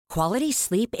Quality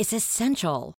sleep is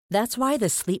essential. That's why the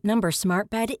Sleep Number Smart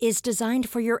Bed is designed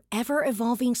for your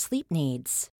ever-evolving sleep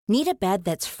needs. Need a bed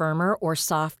that's firmer or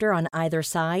softer on either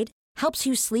side? Helps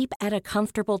you sleep at a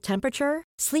comfortable temperature?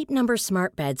 Sleep Number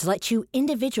Smart Beds let you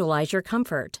individualize your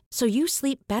comfort, so you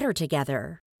sleep better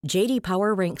together. J.D.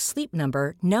 Power ranks Sleep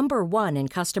Number number 1 in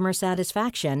customer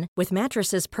satisfaction with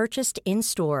mattresses purchased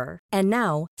in-store. And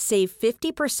now, save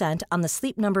 50% on the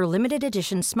Sleep Number Limited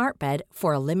Edition Smart Bed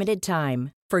for a limited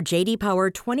time. For J.D. Power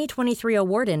 2023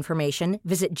 award information,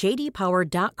 visit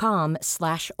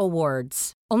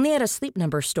jdpower.com/awards. Only at a Sleep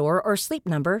Number store or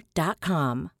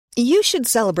sleepnumber.com. You should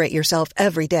celebrate yourself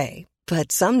every day,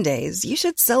 but some days you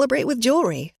should celebrate with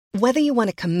jewelry. Whether you want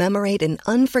to commemorate an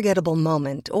unforgettable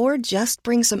moment or just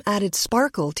bring some added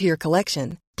sparkle to your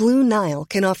collection, Blue Nile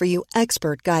can offer you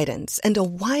expert guidance and a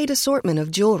wide assortment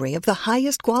of jewelry of the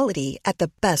highest quality at the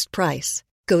best price.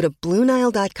 Go to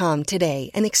BlueNile.com today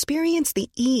and experience the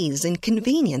ease and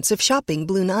convenience of shopping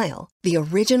Blue Nile, the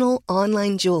original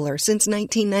online jeweler since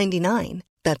 1999.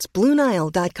 That's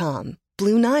BlueNile.com.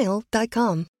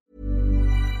 BlueNile.com.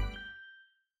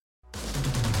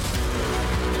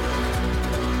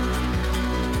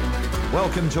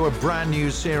 Welcome to a brand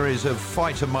new series of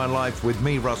Fight of My Life with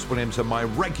me, Russ Williams, and my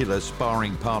regular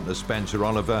sparring partner, Spencer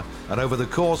Oliver. And over the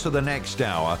course of the next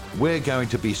hour, we're going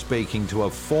to be speaking to a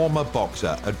former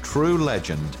boxer, a true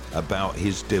legend, about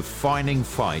his defining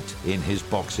fight in his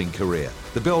boxing career.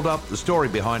 The build-up, the story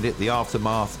behind it, the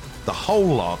aftermath, the whole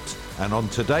lot. And on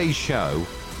today's show,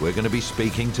 we're going to be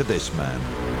speaking to this man.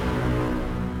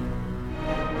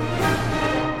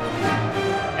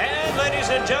 And ladies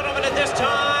and gentlemen, at this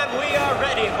time, we are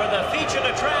ready for the featured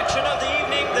attraction of the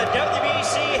evening, the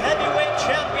WBC Heavyweight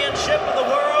Championship of the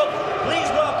world. Please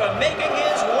welcome, making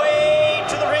his way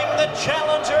to the ring, the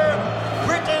challenger,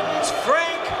 Britain's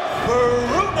Frank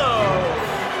Bruno.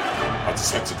 I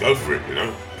just had to go for it, you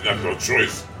know. Didn't have no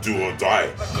choice, do or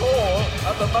die. McCall,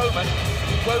 at the moment,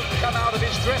 won't come out of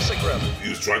his dressing room. He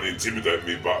was trying to intimidate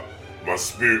me, but my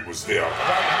spirit was there. Right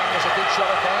hand is a good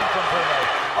shot again from Bruno.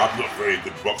 I'm not a very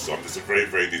good boxer. I'm just a very,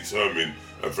 very determined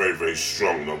and very, very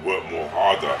strong. And I work more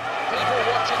harder. People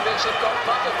watching this have got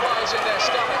butterflies in their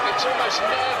stomach. It's almost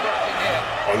nerve-wracking here.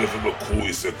 Oliver McCall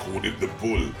used to call it the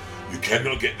Bull. You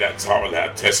cannot get that title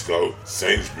at Tesco,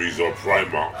 Sainsbury's or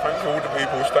Primark. Thank all the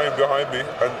people staying behind me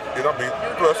and, you know what I mean,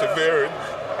 persevering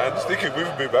and sticking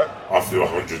with me back. I feel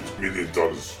 $100 million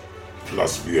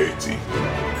plus VAT.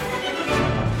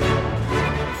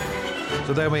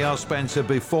 So there we are, Spencer.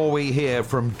 Before we hear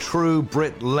from true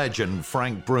Brit legend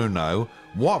Frank Bruno,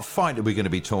 what fight are we going to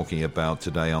be talking about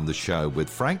today on the show with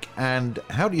Frank? And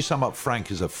how do you sum up Frank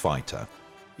as a fighter?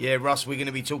 Yeah, Russ, we're going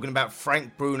to be talking about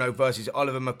Frank Bruno versus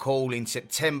Oliver McCall in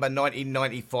September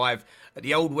 1995 at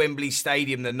the old Wembley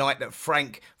Stadium, the night that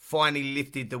Frank finally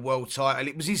lifted the world title.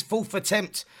 It was his fourth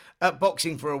attempt at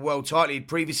boxing for a world title. He'd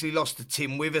previously lost to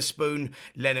Tim Witherspoon,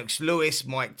 Lennox Lewis,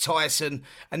 Mike Tyson,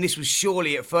 and this was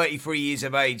surely at 33 years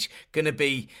of age going to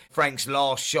be Frank's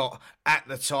last shot at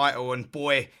the title, and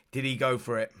boy, did he go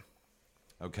for it.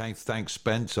 Okay, thanks,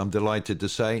 Spence. I'm delighted to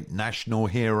say national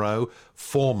hero,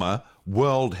 former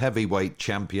world heavyweight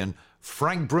champion,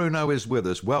 Frank Bruno is with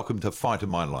us. Welcome to Fight of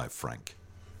My Life, Frank.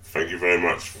 Thank you very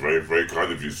much. Very, very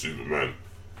kind of you, Superman.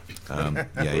 He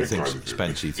thinks,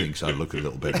 Spence, he thinks I look a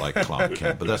little bit like Clark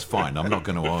Kent, but that's fine. I'm not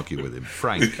going to argue with him.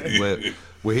 Frank,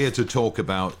 we're here to talk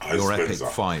about your epic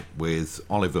fight with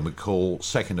Oliver McCall,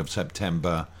 2nd of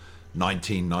September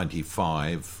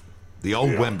 1995, the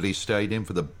old Wembley Stadium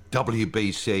for the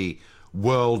WBC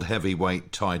World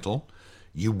Heavyweight title.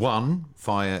 You won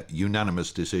via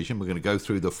unanimous decision. We're going to go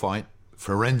through the fight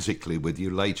forensically with you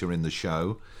later in the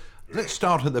show. Let's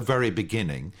start at the very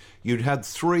beginning. You'd had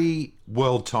 3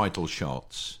 world title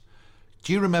shots.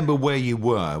 Do you remember where you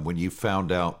were when you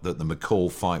found out that the McCall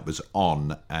fight was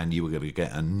on and you were going to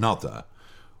get another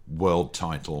world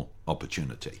title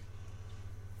opportunity?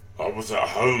 I was at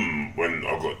home when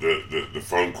I got the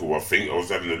phone call. I think I was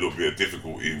having a little bit of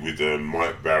difficulty with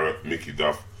Mike Barrett, Mickey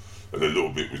Duff, and a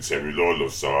little bit with Terry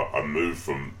Lawless. So I moved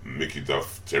from Mickey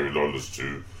Duff, Terry Lawless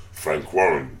to Frank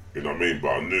Warren, you know what I mean? But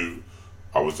I knew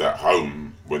I was at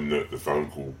home when the phone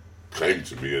call came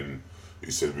to me, and he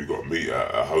said we got to meet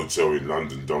at a hotel in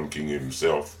London, Don King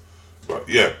himself. But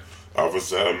yeah, I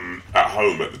was at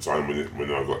home at the time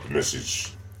when I got the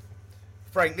message.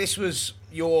 Frank, this was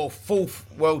your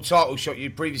 4th world title shot.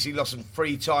 You'd previously lost them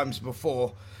 3 times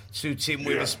before to Tim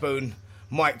Witherspoon,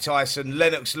 Mike Tyson,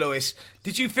 Lennox Lewis.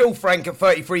 Did you feel, Frank, at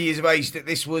 33 years of age, that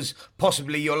this was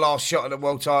possibly your last shot at the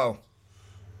world title?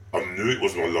 I knew it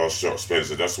was my last shot,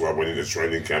 Spencer. That's why I went in the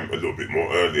training camp a little bit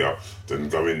more earlier than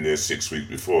going there 6 weeks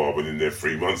before. I went in there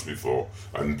 3 months before.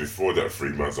 And before that 3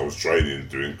 months, I was training,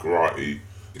 doing karate,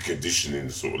 conditioning,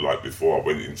 sort of like before I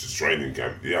went into training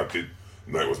camp. Yeah, I did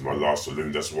know it was my last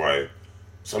saloon. That's why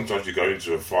sometimes you go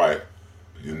into a fight,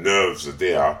 your nerves are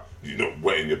there, you're not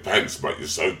wetting your pants, but you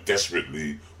so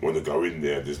desperately want to go in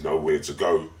there, there's nowhere to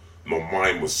go. My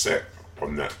mind was set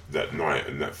on that night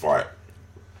and that fight.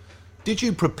 Did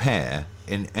you prepare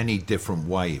in any different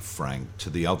way, Frank, to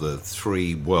the other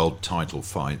 3 world title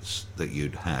fights that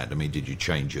you'd had? I mean, did you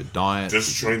change your diet?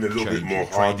 Just train a little bit more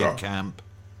harder. harder. Camp?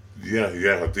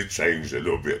 Yeah, I did change a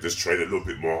little bit. Just train a little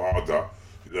bit more harder.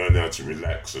 Learn how to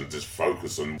relax and just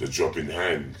focus on the job in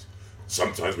hand.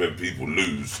 Sometimes when people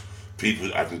lose,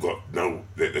 people haven't got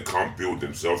they can't build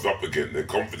themselves up again. Their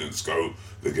confidence go,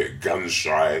 they get gun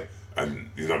shy,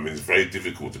 and it's very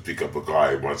difficult to pick up a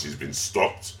guy once he's been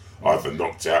stopped, either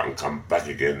knocked out and come back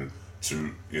again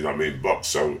to, box.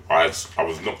 So I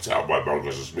was knocked out by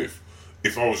Bunkerson Smith.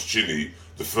 If I was chinny,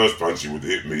 the first punch he would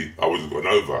have hit me, I would have gone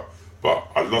over. But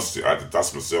I lost it. I had to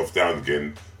dust myself down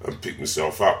again and pick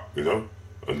myself up,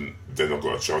 And then I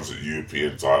got a chance at the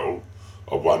European title.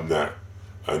 I won that.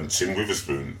 And Tim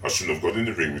Witherspoon, I shouldn't have gone in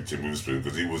the ring with Tim Witherspoon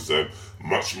because he was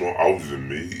much more older than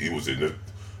me. He was in the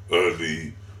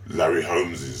early Larry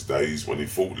Holmes' days when he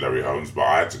fought Larry Holmes, but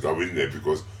I had to go in there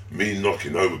because me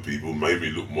knocking over people made me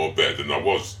look more better than I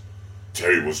was.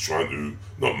 Terry was trying to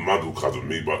not muddle cuddle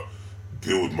me, but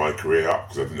build my career up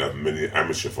because I didn't have many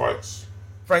amateur fights.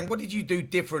 Frank, what did you do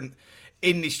different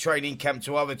in this training camp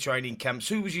to other training camps?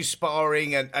 Who was you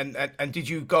sparring and did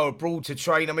you go abroad to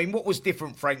train? I mean, what was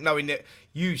different, Frank, knowing that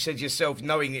you said yourself,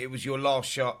 knowing that it was your last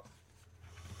shot?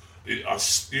 I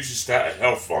used to start at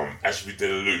Health Farm, Ashby de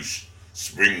la Luche,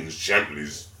 Springs,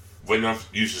 Chambliss. When I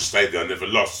used to stay there, I never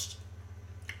lost.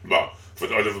 But for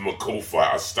the Oliver McCall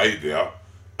fight, I stayed there.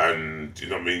 And,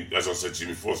 as I said to you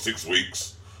before, 6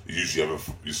 weeks,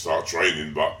 you start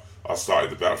training, but I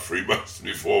started about 3 months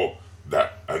before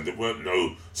that, and there weren't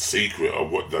no secret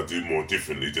of what I do more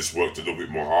differently. Just worked a little bit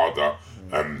more harder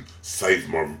and saved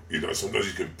my. Sometimes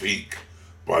you can peak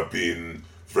by being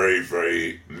very,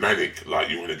 very manic, like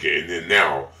you want to get in there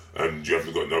now, and you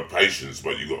haven't got no patience.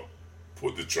 But you got to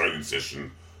put the training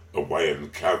session away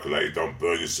and calculate. Don't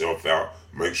burn yourself out.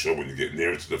 Make sure when you get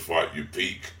nearer to the fight, you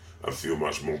peak and feel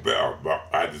much more better. But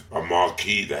I had a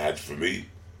marquee they had for me.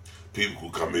 People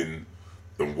could come in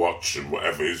and watch and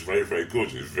whatever. It was very, very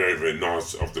good. It was very, very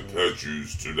nice of the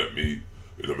Purdues to let me,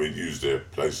 use their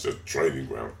place, their training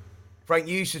ground. Frank,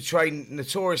 you used to train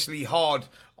notoriously hard.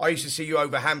 I used to see you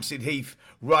over Hampstead Heath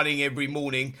running every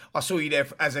morning. I saw you there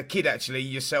as a kid, actually,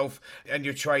 yourself and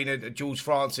your trainer, George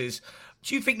Francis.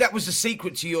 Do you think that was the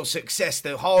secret to your success,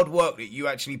 the hard work that you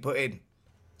actually put in?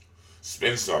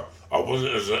 Spencer, I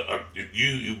wasn't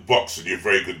you box and you're a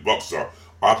very good boxer.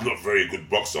 I'm not a very good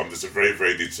boxer. I'm just a very,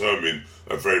 very determined,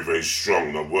 very, very strong,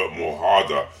 and I work more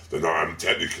harder than I am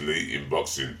technically in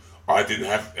boxing. I didn't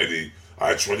have any. I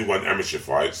had 21 amateur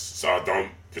fights, so I don't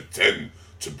pretend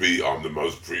to be I'm the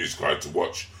most prettiest guy to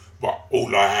watch. But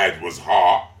all I had was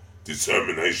heart,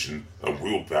 determination, and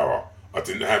willpower. I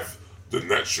didn't have the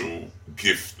natural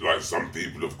gift like some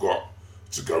people have got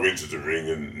to go into the ring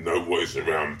and know what it's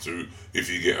around to.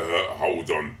 If you get hurt, hold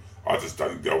on. I just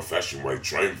done it the old-fashioned way,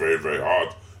 train very, very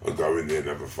hard and go in there and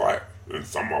have a fight. And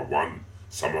some I won,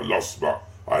 some I lost, but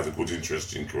I had a good,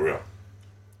 interesting career.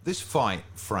 This fight,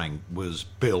 Frank, was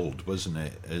billed, wasn't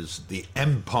it, as The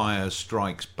Empire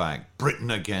Strikes Back, Britain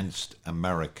against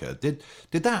America. Did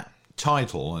that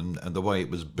title and the way it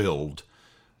was billed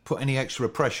put any extra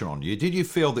pressure on you? Did you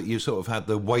feel that you sort of had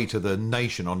the weight of the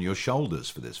nation on your shoulders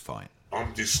for this fight?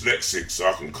 I'm dyslexic, so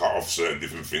I can cut off certain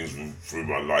different things through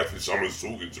my life. If someone's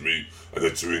talking to me and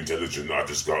they're too intelligent, I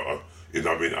just go,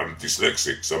 I'm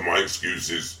dyslexic, so my excuse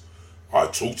is I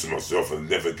talk to myself and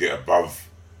never get above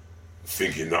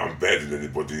thinking that I'm better than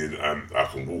anybody and I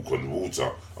can walk on water.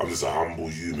 I'm just a humble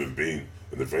human being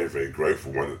and a very, very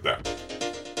grateful one at that.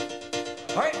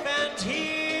 All right, fans,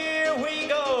 here we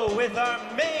go with our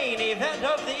main event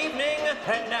of the evening.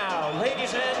 And now,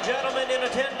 ladies and gentlemen in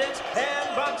attendance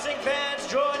and boxing fans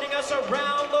joining us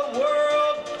around the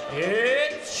world,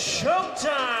 it's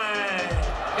showtime!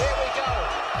 Here we go.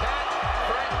 Can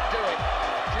Frank do it?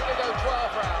 Due to go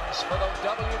 12 rounds for the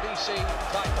WBC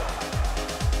title.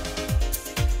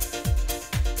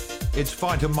 It's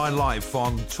Fight of My Life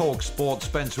on Talk Sport.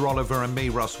 Spencer Oliver and me,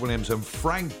 Russ Williams, and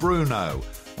Frank Bruno,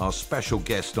 our special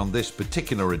guest on this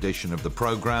particular edition of the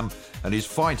programme, and his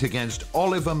fight against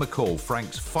Oliver McCall,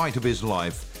 Frank's fight of his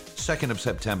life, 2nd of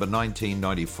September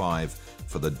 1995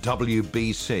 for the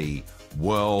WBC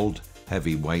World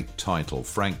heavyweight title.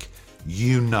 Frank,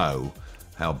 you know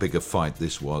how big a fight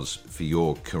this was for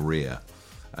your career.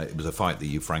 It was a fight that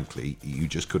you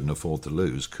just couldn't afford to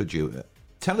lose. Could you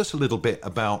tell us a little bit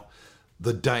about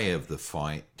the day of the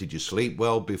fight? Did you sleep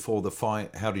well before the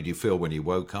fight? How did you feel when you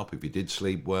woke up, if you did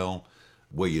sleep well?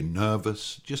 Were you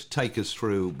nervous? Just take us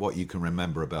through what you can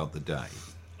remember about the day.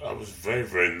 I was very,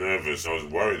 very nervous. I was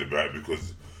worried about it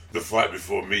because the fight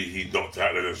before me, he knocked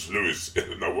out Lennox Lewis. I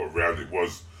don't know what round it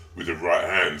was with the right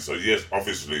hand. So yes,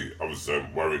 obviously I was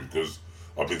worried because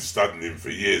I've been studying him for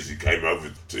years. He came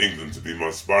over to England to be my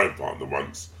sparring partner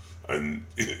once, and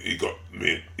he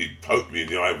poked me in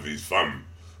the eye with his thumb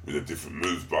with a different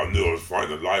move, but I knew I was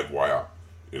fighting a live wire.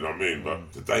 You know what I mean?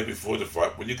 But the day before the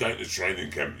fight, when you go into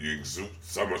training camp, you exude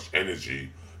so much energy.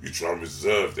 You try and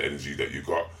reserve the energy that you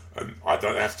got, and I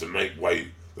don't have to make weight.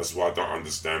 That's why I don't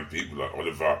understand people like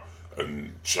Oliver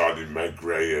and Charlie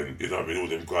McGray and, you know what I mean, all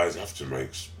them guys have to make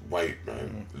weight,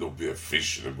 man. A little bit of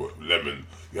fish and a bit of lemon.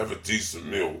 You have a decent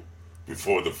meal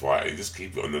before the fight and just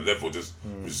keep it on the level. Just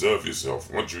reserve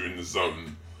yourself. Once you're in the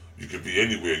zone, you could be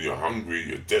anywhere. You're hungry,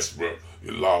 you're desperate,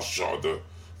 your last shot of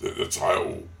the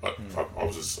title. I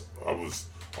was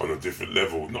on a different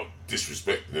level, not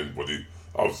disrespecting anybody.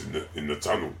 I was in the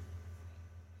tunnel.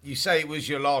 You say it was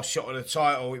your last shot of the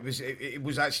title. It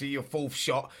was actually your fourth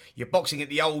shot. You're boxing at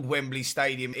the old Wembley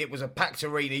Stadium. It was a packed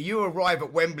arena. You arrive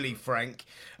at Wembley, Frank.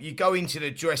 You go into the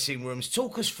dressing rooms.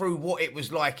 Talk us through what it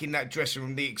was like in that dressing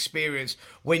room, the experience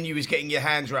when you was getting your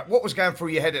hands wrapped. What was going through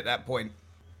your head at that point?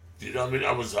 You know what I mean?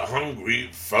 I was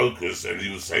hungry, focused, and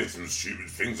he was saying some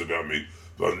stupid things about me.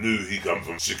 But I knew he come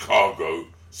from Chicago,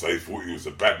 so he thought he was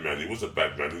a bad man. He was a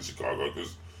bad man in Chicago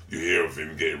because you hear of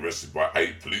him getting arrested by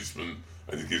 8 policemen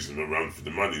and he gives them a run for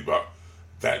the money. But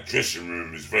that dressing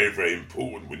room is very, very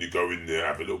important. When you go in there,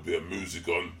 have a little bit of music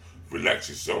on, relax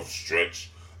yourself, stretch,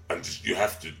 and just you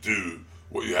have to do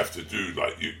what you have to do.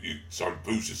 Like you try and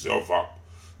boost yourself up,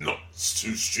 not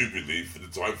too stupidly for the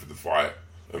time for the fight,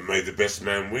 and may the best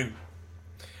man win.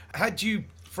 Had you,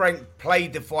 Frank,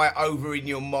 played the fight over in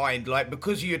your mind, like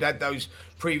because you'd had those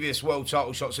previous world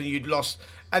title shots and you'd lost,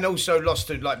 and also lost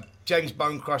to like James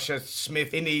Bone Crusher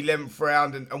Smith in the 11th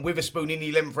round and Witherspoon in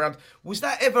the 11th round, was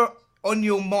that ever on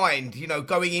your mind, you know,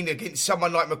 going in against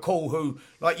someone like McCall who,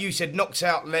 like you said, knocked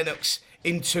out Lennox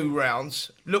in 2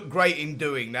 rounds, looked great in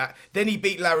doing that, then he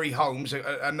beat Larry Holmes,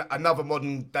 another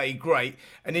modern day great,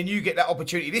 and then you get that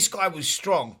opportunity. This guy was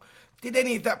strong. Did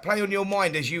any of that play on your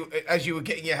mind as you were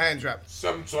getting your hands wrapped?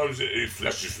 Sometimes it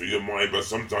flashes through your mind, but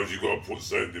sometimes you've got to put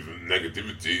certain different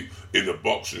negativity in the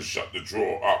box and shut the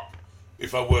drawer up.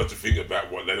 If I were to think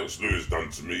about what Lennox Lewis done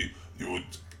to me, you would,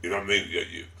 you know what I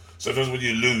mean? Sometimes when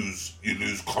you lose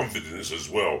confidence as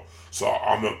well. So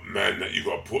I'm a man that you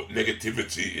got to put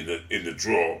negativity in the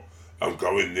drawer and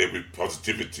go in there with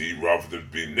positivity rather than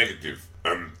being negative.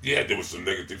 Yeah, there was some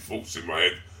negative thoughts in my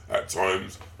head at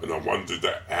times, and I wondered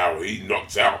how he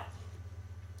knocked out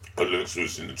Lennox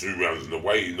Lewis in the 2 rounds and the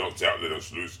way he knocked out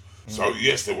Lennox Lewis. So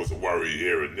yes, there was a worry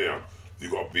here and there.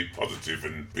 You got to be positive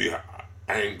and be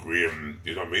angry, and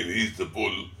you know what I mean. He's the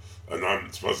bull, and I'm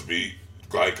supposed to be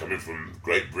the guy coming from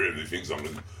Great Britain. He thinks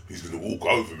he's going to walk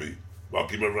over me. But I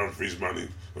give him a run for his money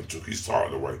and took his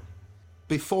title away.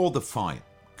 Before the fight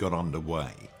got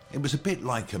underway, it was a bit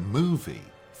like a movie,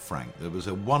 Frank. There was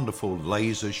a wonderful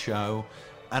laser show.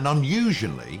 And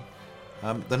unusually,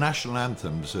 the national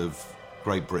anthems of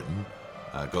Great Britain,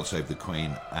 God Save the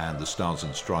Queen, and the Stars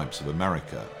and Stripes of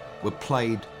America were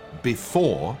played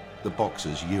before the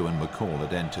boxers, Ewan McCall,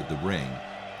 had entered the ring.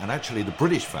 And actually, the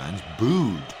British fans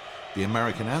booed the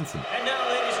American anthem. And now,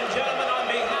 ladies and gentlemen, on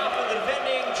behalf of the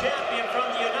defending champion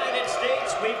from the United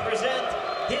States, we present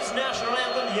his national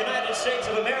anthem, the United States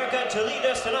of America. To lead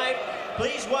us tonight,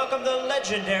 please welcome the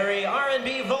legendary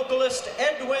R&B vocalist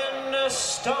Edwin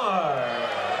Starr.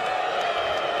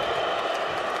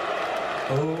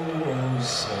 Oh,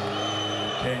 so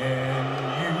can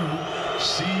you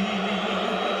see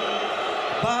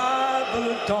by the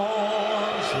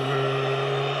dawn's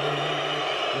early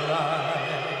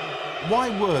light? Why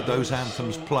were those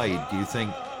anthems played, do you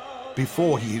think,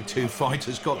 before you two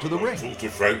fighters got to the ring? I talked to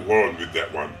Frank Warren with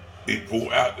that one. He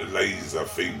brought out the laser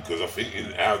thing, because I think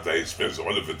in our day, Spencer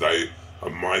Oliver Day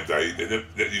and my day,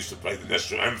 they used to play the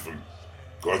national anthem,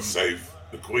 God Save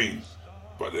the Queen.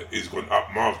 But he's gone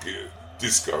upmarket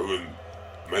disco and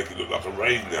make it look like a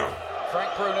rave now.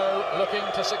 Frank Bruno looking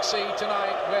to succeed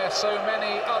tonight where so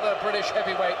many other British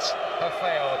heavyweights have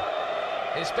failed.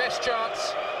 His best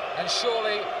chance, and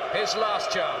surely his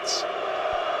last chance.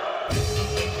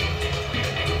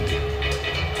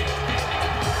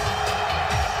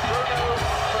 Bruno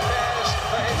prepares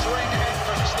for his ring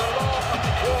entrance. The long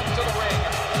walk to the ring.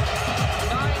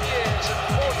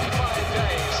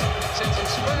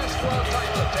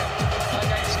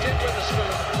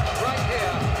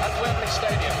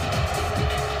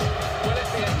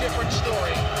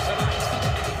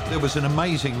 There was an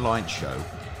amazing light show,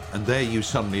 and there you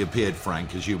suddenly appeared,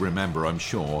 Frank, as you remember, I'm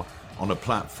sure, on a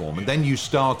platform, and then you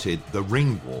started the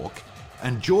ring walk,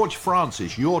 and George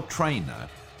Francis, your trainer,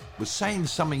 was saying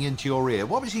something into your ear.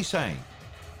 What was he saying?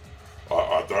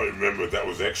 I don't remember. That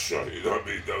was extra. You know what I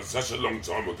mean? That was such a long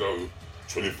time ago,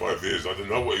 25 years. I don't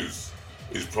know what he was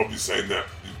probably saying that.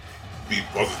 Be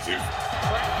positive.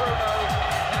 Frank Bruno,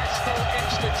 national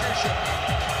institution,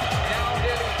 now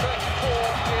nearly 34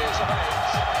 years of age.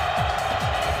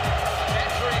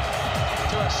 Entering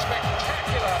into a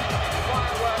spectacular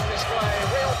firework display,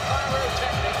 real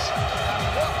pyrotechnics, and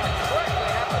what a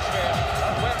crackling atmosphere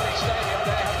at Wembley Stadium.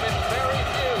 There have been very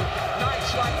few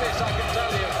nights like this, I can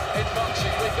tell you, in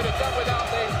boxing. We could have done without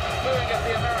the booing of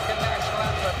the American national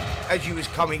anthem. As you was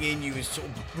coming in, you was sort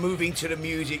of moving to the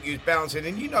music, you was bouncing,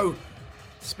 and you know,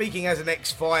 speaking as an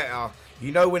ex-fighter,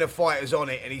 you know when a fighter's on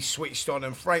it and he's switched on.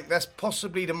 And Frank, that's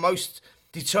possibly the most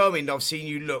determined I've seen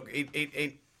you look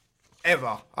in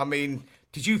ever. I mean,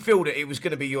 did you feel that it was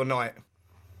going to be your night?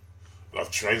 I've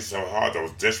trained so hard. I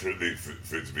was desperately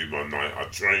for it to be my night. I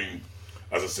trained,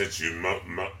 as I said to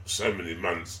you, so many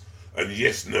months. And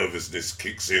yes, nervousness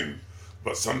kicks in.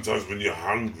 But sometimes when you're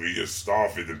hungry, you're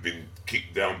starving and been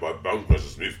kicked down by Bone Crusher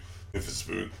Smith,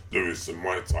 Witherspoon, Lewis and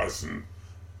Mike Tyson,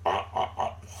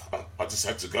 I just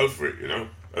had to go for it, you know.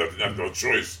 And I didn't have no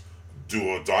choice, do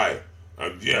or die.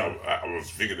 And yeah, I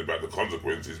was thinking about the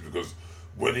consequences, because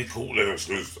when he caught Lennox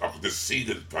Lewis, I could just see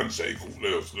the punch that he caught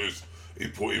Lennox Lewis. He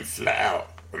put him flat out,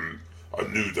 and I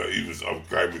knew that he was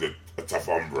going with a tough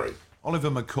hombre. Oliver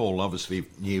McCall obviously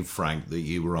knew, Frank, that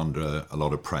you were under a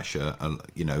lot of pressure.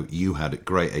 You know, you had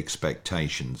great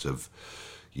expectations of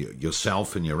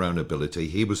yourself and your own ability.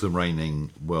 He was the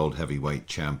reigning world heavyweight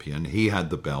champion. He had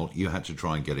the belt. You had to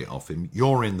try and get it off him.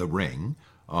 You're in the ring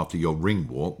after your ring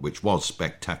walk, which was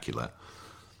spectacular.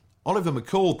 Oliver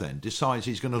McCall then decides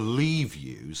he's going to leave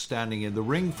you standing in the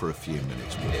ring for a few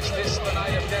minutes. Is this the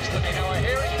night of destiny? Now, we're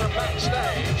hearing from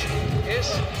backstage is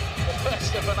the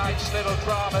first of the night's little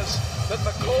dramas that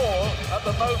McCall, at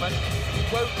the moment,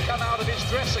 won't come out of his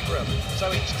dressing room.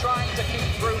 So he's trying to keep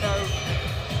Bruno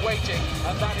waiting,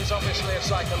 and that is obviously a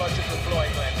psychological ploy,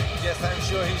 Glenn. Yes, I'm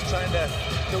sure he's trying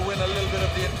to win a little bit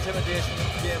of the intimidation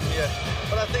game here.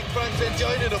 But I think Frank's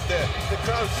enjoying it up there. The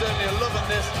crowd certainly are loving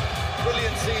this.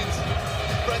 Brilliant scenes.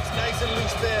 Frank's nice and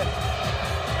loose there.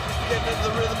 Getting into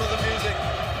the rhythm of the music.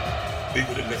 He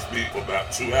would have left me for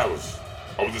about 2 hours.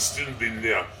 I would have still been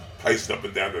there, pacing up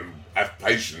and down, and have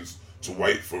patience to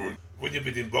wait for him. When you've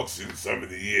been in boxing so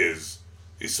many years,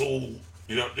 it's all,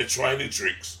 you know, they're trying any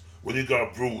tricks. When you go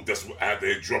abroad, that's how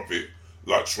they drop it,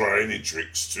 like try any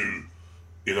tricks to,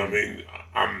 you know what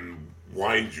I mean,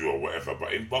 wind you or whatever.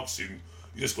 But in boxing,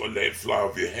 you just got to let it fly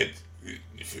over your head.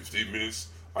 15 minutes.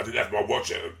 I didn't have my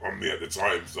watch on me at the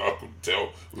time, so I couldn't tell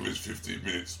whether it was 15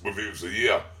 minutes, whether it was a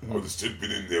year. I would have still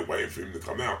been in there waiting for him to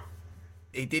come out.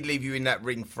 He did leave you in that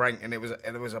ring, Frank, and there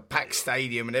was a packed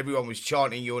stadium, and everyone was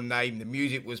chanting your name. The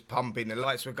music was pumping, the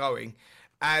lights were going,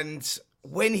 and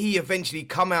when he eventually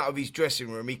come out of his dressing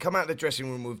room, he come out of the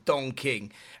dressing room with Don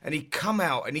King, and he come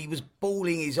out and he was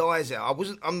bawling his eyes out.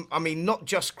 I mean, not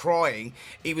just crying,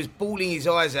 he was bawling his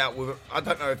eyes out with, I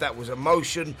don't know if that was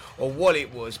emotion or what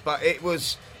it was, but it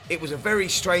was a very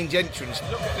strange entrance.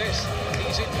 Look at this,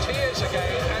 he's in tears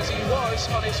again, as he was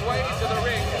on his way to the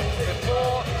ring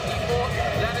before he fought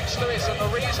Lennox Lewis, and the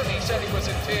reason he said he was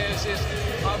in tears is,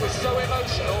 I was so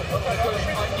emotional because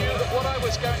I knew that what I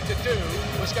was going to do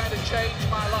was going to change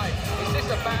my life. Is this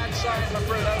a bad sign for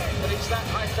Bruno that he's that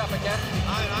hyped up again?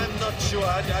 I'm not sure.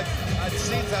 I'd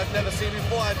scenes I've never seen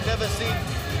before. I've never seen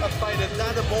a fighter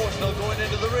that emotional going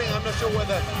into the ring. I'm not sure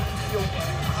whether,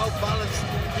 how balanced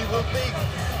he will be.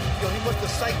 He must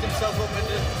have psyched himself up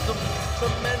into some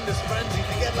tremendous frenzy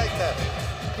to get like that.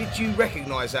 Did you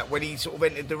recognise that when he sort of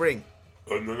entered the ring?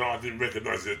 No, I didn't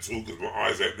recognise it at all because my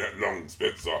eyes ain't that long,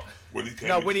 Spencer. When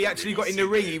he actually got in the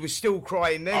ring, he was still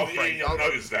crying then, Frank. Yeah, I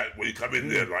noticed that when he come in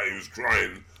there, like he was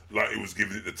crying, like he was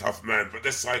giving it the tough man. But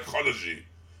that's psychology.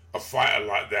 A fighter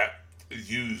like that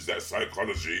used that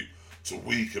psychology to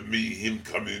weaken me, him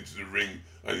coming into the ring,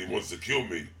 and he wants to kill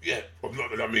me. Yeah, but not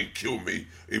that I mean kill me.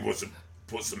 He wants to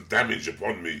put some damage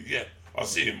upon me. Yeah, I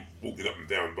see him walking up and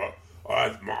down, but I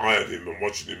had my eye on him and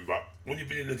watching him. But when you've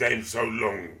been in the game so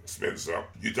long, Spencer,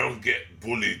 you don't get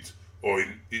bullied or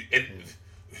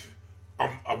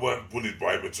I weren't bullied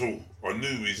by him at all. I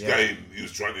knew his game. He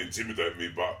was trying to intimidate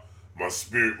me, but my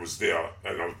spirit was there,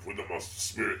 and I was putting up my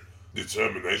spirit,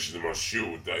 determination, and my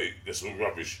shield. That's all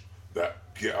rubbish.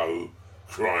 That ghetto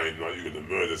crying like you're going to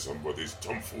murder somebody is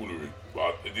tomfoolery.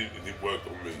 But it didn't work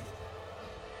on me.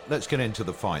 Let's get into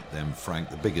the fight then, Frank,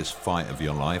 the biggest fight of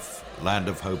your life. Land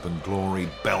of Hope and Glory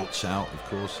belts out, of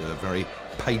course, a very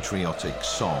patriotic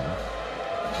song.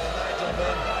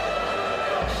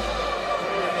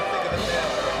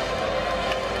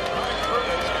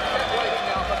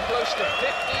 Close to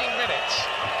 15 minutes.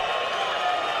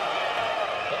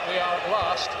 But we are at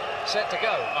last set to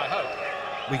go, I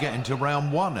hope. We get into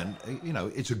round one, and, you know,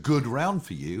 it's a good round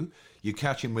for you. You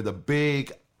catch him with a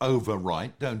big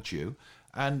overright, don't you?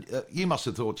 And you must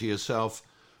have thought to yourself,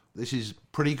 this is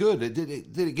pretty good.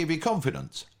 Did it give you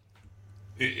confidence?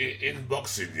 In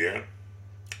boxing, yeah,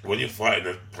 when you're fighting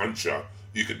a puncher,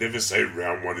 you could never say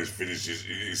round one is finished,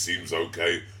 it seems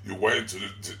okay. You wait until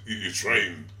you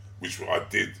train, which what I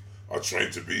did. I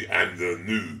trained to be and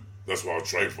new. That's what I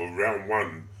trained for. Round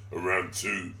one, round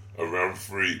two, round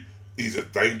three. He's a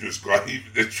dangerous guy,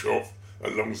 even the 12th,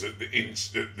 as long as the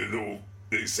inch, the little,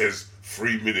 it says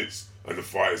 3 minutes and the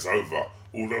fight is over.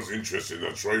 All those interesting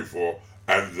I trained for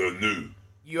and the new.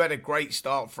 You had a great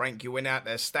start, Frank. You went out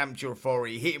there, stamped your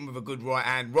authority, hit him with a good right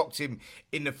hand, rocked him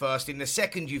in the first. In the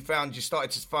second, you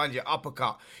started to find your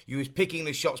uppercut. You was picking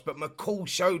the shots, but McCall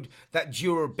showed that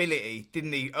durability,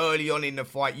 didn't he, early on in the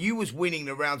fight. You was winning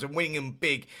the rounds and winning them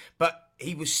big, but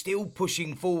he was still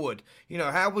pushing forward. You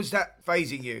know, how was that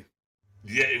phasing you?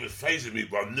 Yeah, it was phasing me,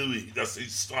 but I knew that's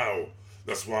his style.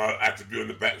 That's why I had to be on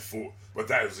the back foot. But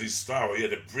that was his style. He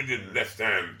had a brilliant left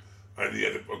hand and he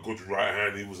had a good right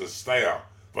hand. He was a stayer.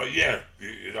 But yeah,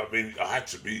 you know what I mean? I had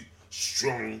to be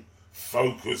strong,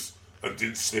 focused, and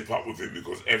didn't slip up with him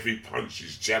because every punch,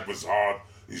 his jab was hard,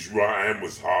 his right hand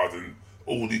was hard, and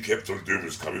all he kept on doing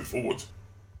was coming forward.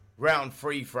 Round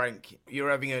three, Frank.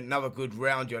 You're having another good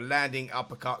round. You're landing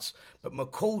uppercuts. But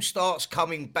McCall starts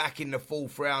coming back in the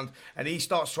fourth round and he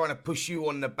starts trying to push you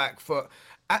on the back foot.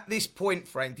 At this point,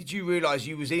 Frank, did you realise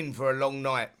you was in for a long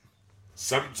night?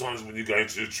 Sometimes when you go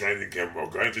into the training camp or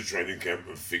go into training camp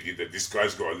and figure that this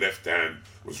guy's got a left hand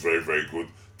was very, very good.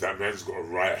 That man's got a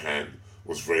right hand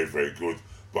was very, very good.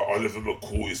 But Oliver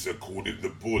McCall is called him the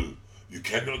Bull. You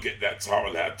cannot get that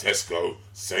title out of Tesco,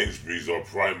 Sainsbury's or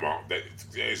Primark. That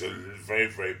is a very,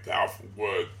 very powerful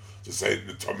word to say an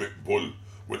atomic bull.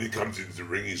 When he comes into the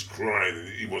ring, he's crying and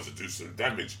he wants to do some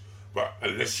damage. But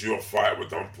unless you're a fighter,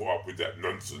 don't put up with that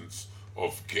nonsense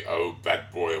of ghetto,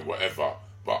 bad boy or whatever.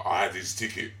 But I had his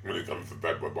ticket when it came for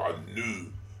bad boy. But I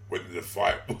knew when the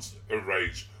fight was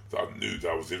arranged that I knew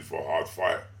that I was in for a hard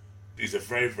fight. He's a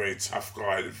very, very tough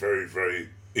guy and very, very...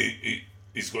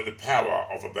 He's got the power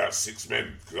of about 6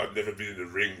 men because I've never been in the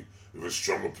ring with a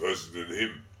stronger person than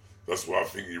him. That's why I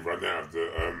think he ran out of the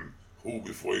hall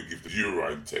before he gave the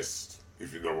urine test,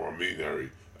 if you know what I mean, Harry,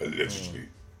 allegedly.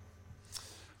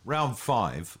 Round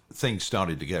 5, things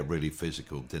started to get really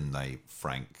physical, didn't they,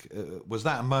 Frank? Was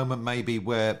that a moment maybe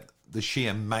where the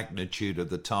sheer magnitude of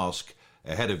the task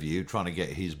ahead of you, trying to get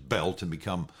his belt and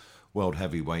become world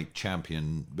heavyweight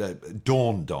champion,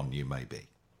 dawned on you maybe?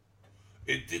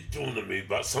 It did dawn on me,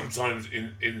 but sometimes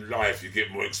in life you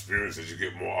get more experience as you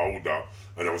get more older.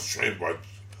 And I was trained by...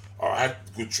 I had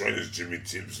good trainers, Jimmy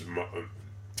Tibbs,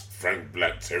 Frank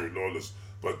Black, Terry Lawless,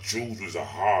 but Jules was a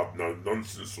hard,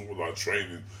 no-nonsense sort of like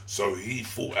training. So he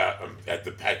thought out and had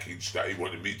the package that he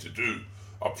wanted me to do.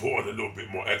 I put on a little bit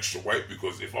more extra weight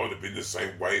because if I would have been the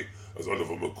same weight as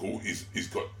Oliver McCall,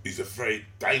 he's a very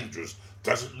dangerous,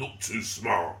 doesn't look too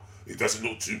smart. He doesn't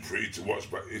look too pretty to watch,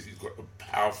 but he's got a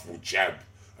powerful jab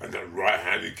and that right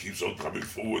hand, he keeps on coming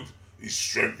forward. His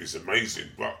strength is amazing,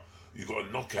 but you've got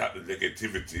to knock out the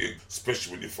negativity,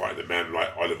 especially when you're fighting a man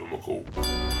like Oliver McCall.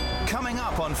 Coming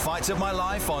up on Fights of My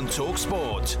Life on Talk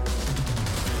Sport.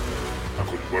 I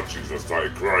couldn't watch it because I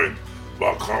started crying,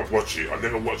 but I can't watch it. I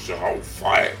never watched the whole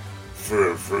fight through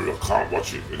and through. I can't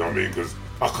watch it, you know what I mean? Because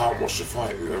I can't watch the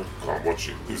fight, you know? I can't watch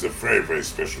it. It was a very, very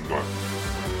special night.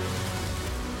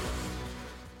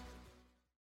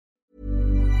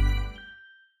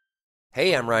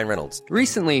 Hey, I'm Ryan Reynolds.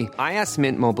 Recently, I asked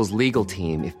Mint Mobile's legal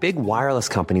team if big wireless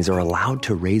companies are allowed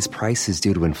to raise prices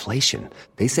due to inflation.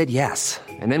 They said yes.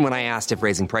 And then when I asked if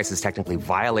raising prices technically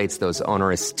violates those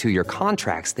onerous 2-year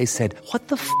contracts, they said, "What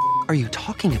the f*** are you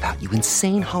talking about, you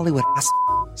insane Hollywood ass?"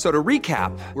 So to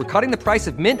recap, we're cutting the price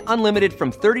of Mint Unlimited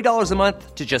from $30 a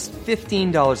month to just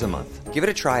 $15 a month. Give it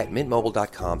a try at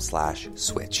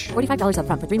mintmobile.com/switch. $45 up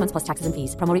front for 3 months plus taxes and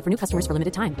fees. Promo rate for new customers for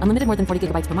limited time. Unlimited more than 40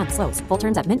 gigabytes per month. Slows full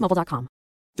terms at mintmobile.com.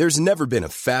 There's never been a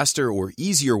faster or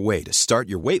easier way to start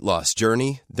your weight loss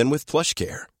journey than with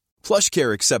PlushCare.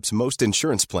 PlushCare accepts most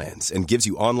insurance plans and gives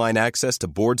you online access to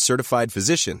board-certified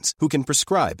physicians who can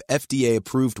prescribe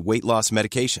FDA-approved weight loss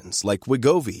medications like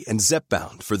Wegovy and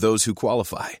Zepbound for those who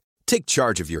qualify. Take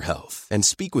charge of your health and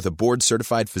speak with a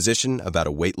board-certified physician about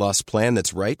a weight loss plan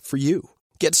that's right for you.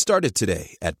 Get started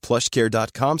today at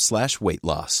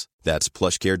plushcare.com/weight-loss. That's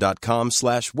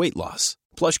plushcare.com/weight-loss.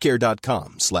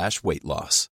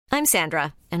 plushcare.com/weight-loss. I'm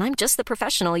Sandra, and I'm just the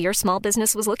professional your small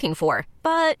business was looking for.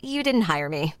 But you didn't hire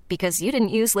me because you didn't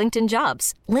use LinkedIn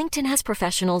Jobs. LinkedIn has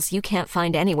professionals you can't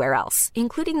find anywhere else,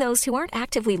 including those who aren't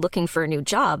actively looking for a new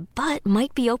job, but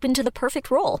might be open to the perfect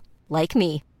role, like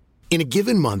me. In a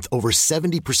given month, over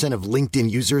 70% of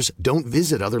LinkedIn users don't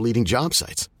visit other leading job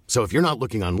sites. So if you're not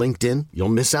looking on LinkedIn, you'll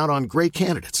miss out on great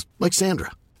candidates like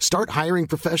Sandra. Start hiring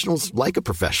professionals like a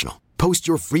professional. Post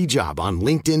your free job on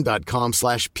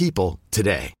linkedin.com/people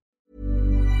today.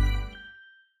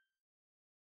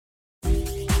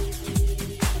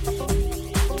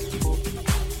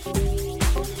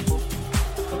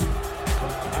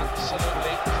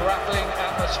 Absolutely crackling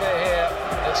atmosphere here.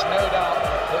 There's no doubt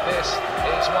that this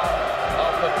is one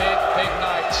of the big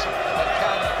nights. And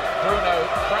can Bruno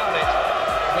crown it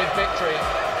with victory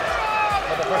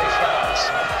for the British fans?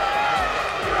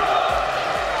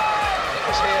 It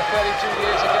was here 32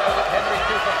 years ago that Henry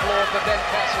Cooper floored the then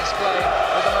Cassius Clay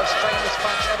with the most famous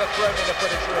punch ever thrown in a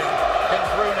British ring. Can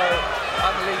Bruno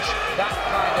unleash that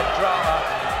kind of drama,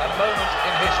 a moment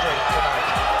in history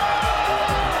tonight?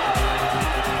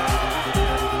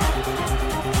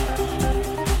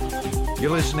 You're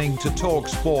listening to Talk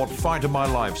Sport, Fight of My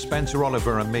Life. Spencer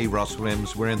Oliver and me, Russ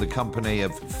Williams, we're in the company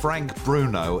of Frank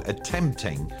Bruno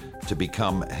attempting to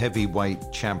become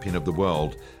heavyweight champion of the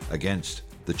world against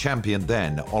the champion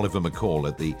then, Oliver McCall,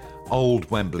 at the old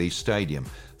Wembley Stadium.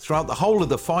 Throughout the whole of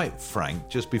the fight, Frank,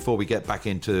 just before we get back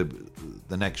into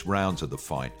the next rounds of the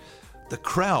fight, the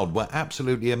crowd were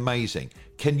absolutely amazing.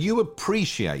 Can you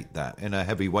appreciate that in a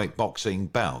heavyweight boxing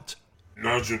bout?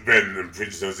 Nigel Benn and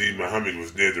Prince Naseem Mohammed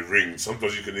was near the ring.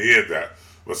 Sometimes you can hear that,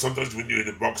 but sometimes when you're in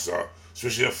a boxer,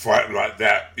 especially a fight like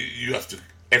that, you have to,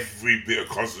 every bit of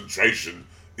concentration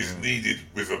is needed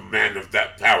with a man of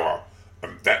that power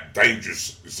and that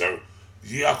dangerous. So,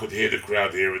 yeah, I could hear the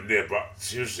crowd here and there, but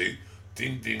seriously,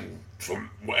 ding ding,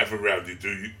 from whatever round you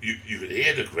do, you can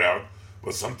hear the crowd,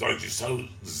 but sometimes you're so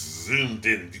zoomed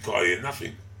in, you can't hear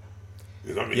nothing.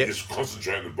 You know what I mean? Yep. Just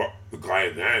concentrate on the guy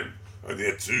in the hand, and he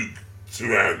had two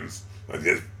hands, and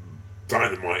there's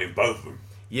dynamite in both of them.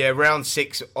 Yeah, round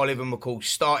 6, Oliver McCall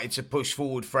started to push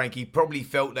forward, Frank. He probably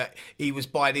felt that he was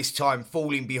by this time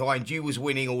falling behind. You was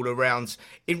winning all the rounds.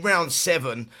 In round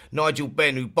 7, Nigel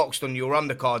Benn, who boxed on your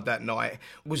undercard that night,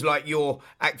 was like your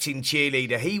acting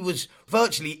cheerleader. He was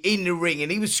virtually in the ring,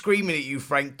 and he was screaming at you,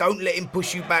 Frank, don't let him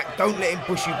push you back, don't let him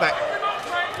push you back.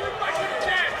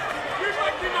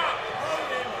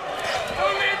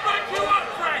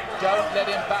 Don't let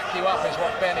him back you up is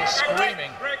what Ben is screaming.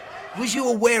 Was you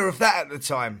aware of that at the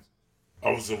time?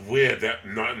 I was aware that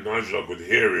Nigel could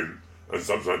hear him and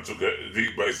sometimes took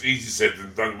it, but it's easy said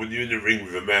than done when you're in the ring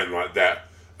with a man like that,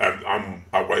 and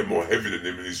I weigh more heavy than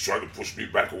him and he's trying to push me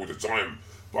back all the time.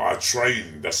 But I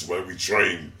trained, that's the way we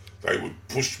trained. They would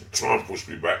try and push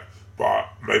me back, but I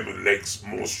made my legs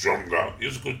more stronger. It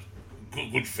was a good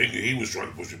thing. He was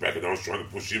trying to push me back and I was trying to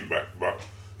push him back, but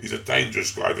he's a dangerous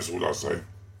guy, that's all I'll say.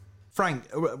 Frank,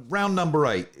 round number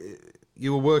 8,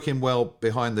 you were working well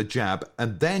behind the jab,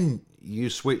 and then you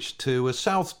switched to a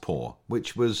southpaw,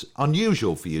 which was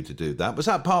unusual for you to do that. Was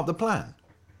that part of the plan?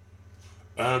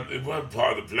 It wasn't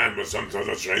part of the plan, but sometimes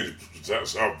I change to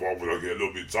southpaw when I get a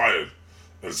little bit tired,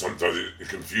 and sometimes it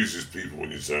confuses people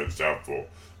when you turn southpaw.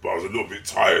 But I was a little bit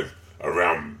tired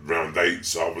around round 8,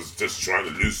 so I was just trying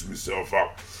to loosen myself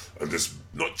up and just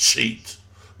not cheat,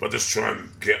 but just try and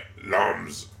get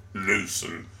arms loose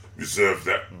and reserve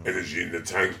that energy in the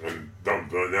tank and don't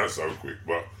burn out so quick.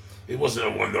 But it wasn't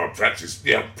a one that I practiced.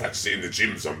 Yeah, I practice it in the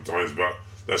gym sometimes, but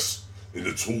that's in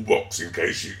the toolbox in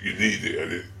case you need it,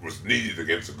 and it was needed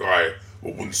against a guy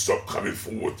who wouldn't stop coming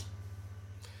forward.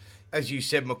 As you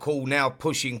said, McCall now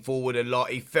pushing forward a lot.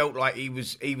 He felt like he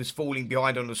was falling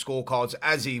behind on the scorecards,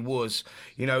 as he was.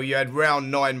 You know, you had round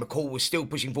 9, McCall was still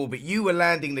pushing forward, but you were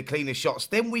landing the cleaner shots.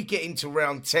 Then we get into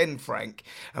round 10, Frank,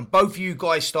 and both you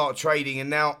guys start trading, and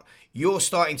now you're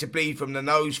starting to bleed from the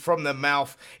nose, from the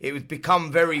mouth. It would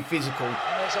become very physical.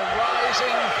 And there's a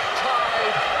rising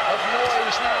tide of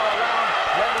noise now around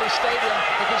Wembley Stadium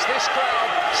because this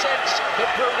crowd sense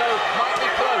that Bruno might be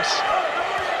close.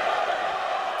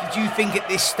 Did you think at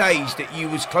this stage that you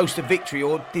was close to victory,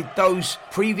 or did those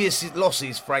previous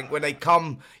losses, Frank, when they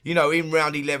come, you know, in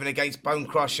round 11 against Bone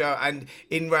Crusher and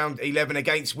in round 11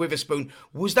 against Witherspoon,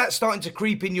 was that starting to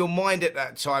creep in your mind at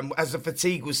that time as the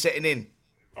fatigue was setting in?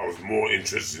 I was more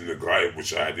interested in the guy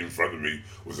which I had in front of me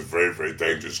was a very, very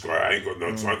dangerous guy. I ain't got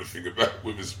no time to think about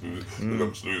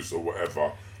Lennox Lewis or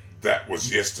whatever. That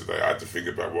was yesterday. I had to think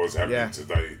about what was happening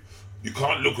today. You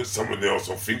can't look at someone else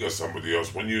or think of somebody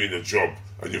else. When you're in a job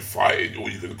and you're fighting, all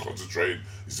you can concentrate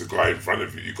is the guy in front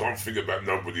of you. You can't think about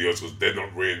nobody else because they're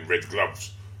not wearing red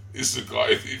gloves. It's the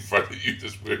guy in front of you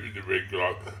that's wearing the red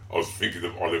glove. I was thinking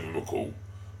of Oliver McCall.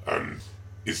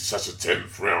 It's such a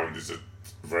 10th round. It's a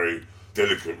very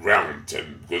delicate round,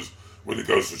 10, because when it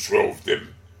goes to 12, then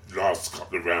last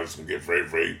couple of rounds can get very,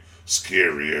 very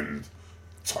scary, and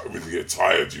when you get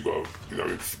tired, you got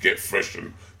to get fresh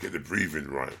and get the breathing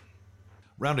right.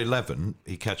 Round 11,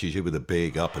 he catches you with a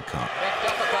big uppercut.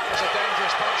 That uppercut was a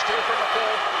dangerous punch too from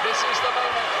McCall. This is the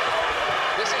moment.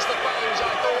 This is the phase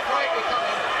I thought might be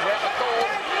coming, where McCall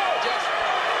just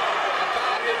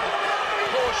abandoned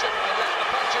caution and let the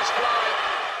punches fly.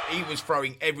 He was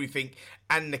throwing everything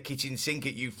and the kitchen sink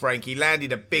at you, Frank. He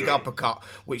landed a big uppercut,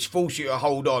 which forced you to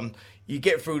hold on. You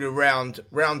get through the round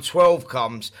 12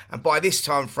 comes, and by this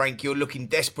time, Frank, you're looking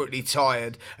desperately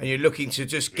tired, and you're looking to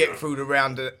just get through the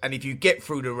round, and if you get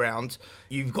through the round,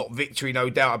 you've got victory, no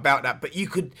doubt about that. But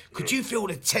could you feel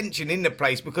the tension in the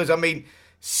place? Because, I mean,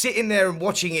 sitting there and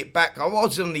watching it back, I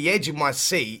was on the edge of my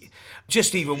seat,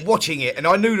 just even watching it, and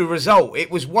I knew the result. It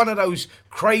was one of those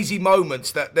crazy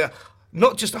moments that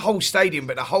not just the whole stadium,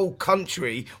 but the whole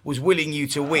country was willing you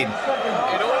to win. It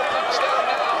all comes down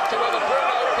now to whether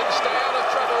Bruno can stay out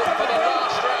of trouble for the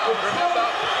last round. Remember,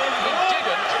 he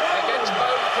didn't against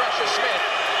Bone Crusher Smith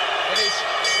in his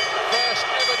first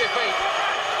ever defeat.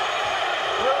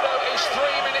 Bruno is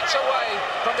 3 minutes away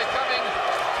from becoming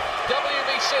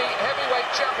WBC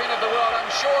heavyweight champion of the world. I'm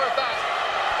sure of that.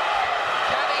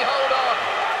 Can he hold on?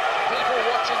 People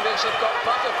watching this have got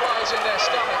butterflies in their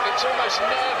stomach. It's almost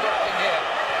nerve-wracking here.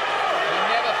 We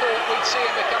never thought we'd see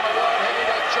him become a world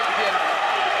heavyweight champion,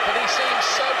 but he seems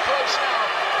so close now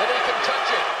that he can touch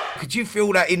it. Could you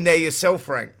feel that in there yourself,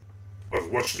 Frank? I was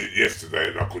watching it yesterday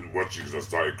and I couldn't watch it because I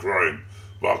started crying,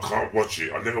 but I can't watch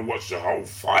it. I never watched the whole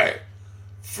fight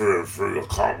through. I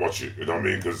can't watch it, you know what I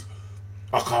mean? Because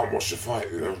I can't watch the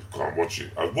fight, you know, can't watch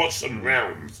it. I watched some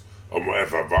rounds or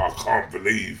whatever, but I can't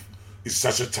believe it's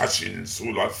such a touching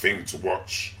sort of thing to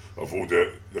watch of all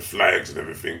the flags and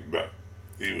everything. But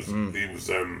it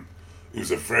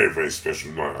was a very, very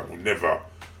special night. I will never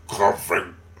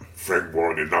can't Frank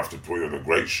Warren enough to put on a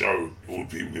great show. All the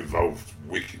people involved,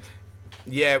 wicked.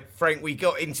 Yeah, Frank, we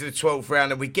got into the 12th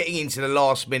round and we're getting into the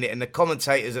last minute, and the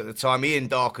commentators at the time, Ian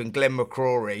Darke and Glenn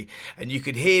McCrory, and you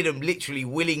could hear them literally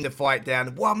willing the fight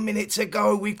down. 1 minute to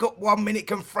go, we've got 1 minute,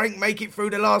 can Frank make it through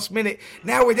the last minute?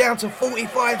 Now we're down to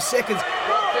 45 seconds.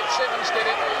 Rob Fitzsimmons did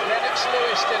it, Lennox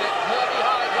Lewis did it, Herbie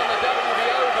Hyde on the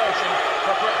WBO version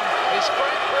for Britain. Is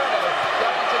Frank Bruno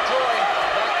going to join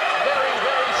that very,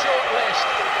 very short list?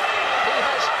 He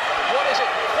has,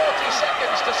 40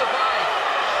 seconds to survive.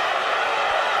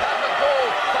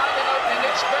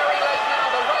 It's very late now.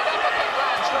 The right uppercut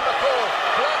lands from McCall.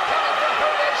 Blood coming from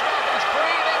Bruno's mouth. He's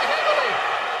breathing heavily.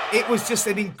 It was just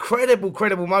an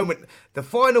incredible moment. The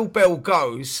final bell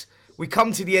goes. We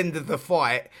come to the end of the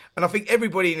fight, and I think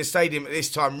everybody in the stadium at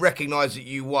this time recognised that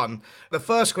you won. The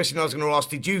first question I was going to ask,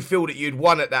 did you feel that you'd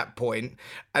won at that point?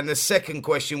 And the second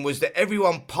question was that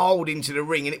everyone piled into the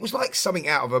ring, and it was like something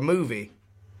out of a movie.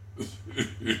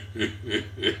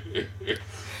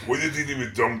 When you did it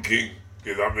with Don King,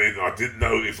 you know what I mean? I didn't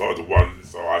know if I'd have won,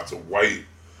 so I had to wait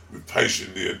with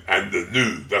patiently and the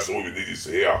new. That's all we needed to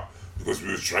hear, because we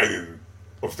were training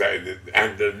of that,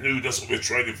 and the new. That's what we're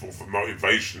training for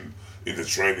motivation in the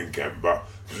training camp. But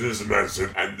as soon as the man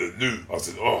said and the new, I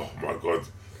said, oh my God,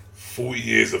 40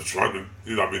 years of trying to,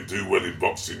 you know, do well in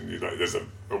boxing. You know, there's a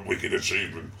wicked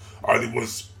achievement. I only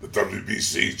was the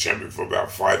WBC champion for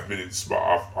about 5 minutes, but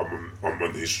I'm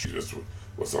on history. That's what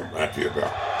I'm happy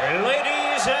about.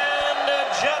 Ladies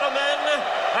and gentlemen,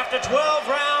 after 12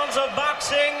 rounds of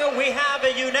boxing, we have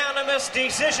a unanimous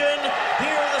decision.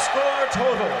 Here are the score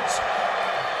totals.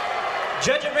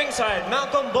 Judge at ringside,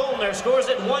 Malcolm Bolner, scores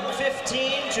at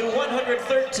 115 to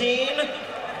 113.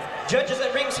 Judges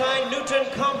at ringside, Newton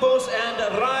Campos and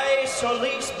Rai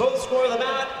Solis both score the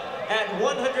bout at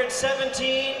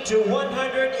 117 to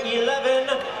 111.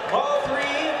 All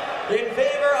three in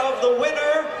favor of the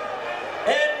winner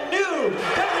and new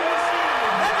WBC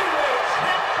heavyweight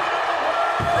champion of the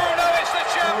world. Bruno is the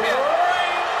champion.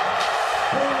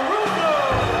 Bruno.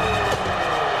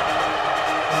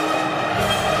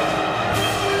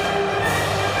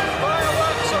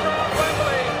 Fireworks around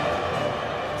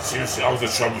Wembley. Seriously, I was a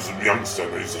troublesome youngster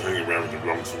and I used to hang around with the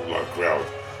wrong sort of crowd.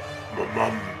 My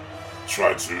mum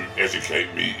tried to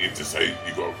educate me into say,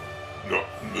 you got not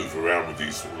move around with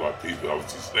these sort of like people. I was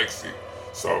dyslexic,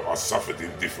 so I suffered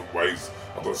in different ways.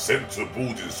 I got sent to a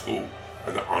boarding school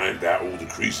and I ironed out all the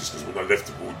creases, because when I left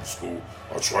the boarding school,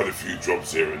 I tried a few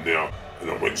jobs here and there,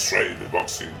 and I went straight into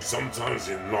boxing. Sometimes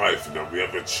in life, we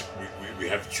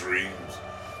have dreams,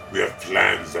 we have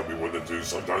plans that we want to do.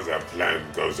 Sometimes our plan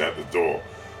goes out the door.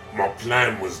 My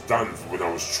plan was done from when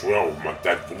I was 12. My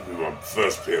dad bought me my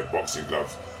first pair of boxing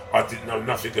gloves. I didn't know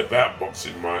nothing about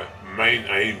boxing. My main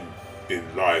aim in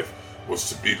life was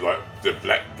to be like the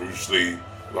Black Bruce Lee,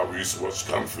 like we used to watch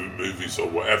kung fu movies or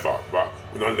whatever. But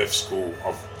when I left school,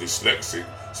 I'm dyslexic,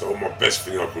 so my best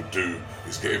thing I could do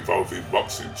is get involved in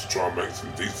boxing to try and make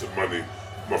some decent money.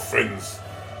 My friends,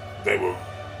 they were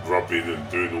robbing and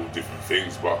doing all different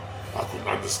things, but I couldn't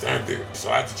understand it. So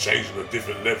I had to change on a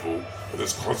different level and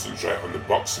just concentrate on the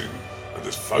boxing and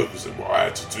just focus on what I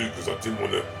had to do, because I didn't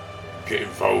want to get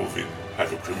involved in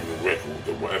have a criminal record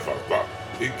or whatever. But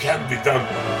it can be done.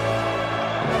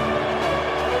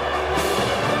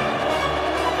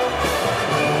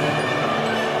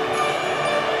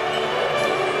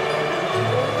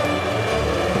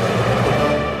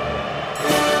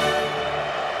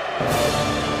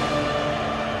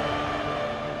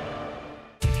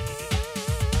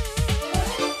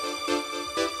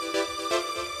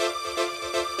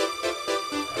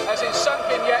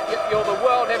 You're the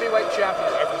world heavyweight champion.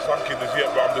 I haven't sunk in as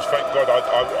yet, but I'm just thank God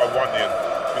I won in.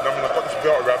 I got this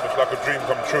belt around me, it's like a dream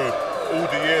come true. All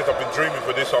the years I've been dreaming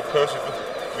for this, I've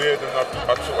persevered, and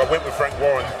I went with Frank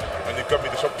Warren, and he gave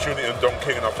me this opportunity in Don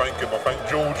King, and I thank him. I thank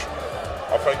George,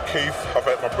 I thank Keith, I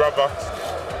thank my brother,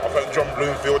 I thank John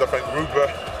Bloomfield, I thank Ruber,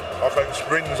 I thank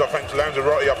Springs, I thank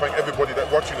Lanzarote, I thank everybody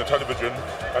that's watching the television,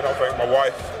 and I thank my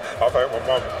wife, I thank my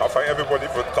mum, I thank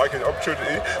everybody for taking the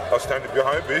opportunity, standing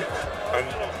behind me, and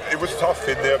it was tough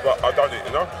in there, but I done it,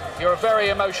 You're very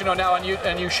emotional now, and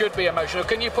you should be emotional.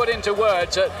 Can you put into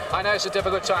words, I know it's a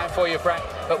difficult time for you, Frank,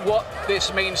 but what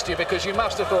this means to you, because you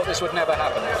must have thought this would never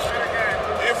happen.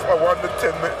 If I won the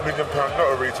 £10 million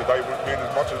lottery today, it would mean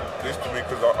as much as this to me,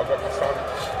 because I got my son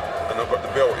and I got the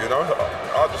belt,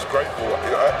 I'm just grateful.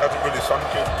 I haven't really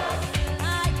sunk in.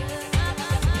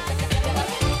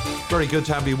 Very good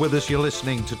to have you with us. You're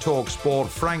listening to Talk Sport.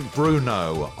 Frank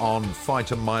Bruno on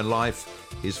Fight of My Life.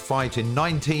 His fight in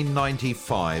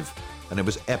 1995, and it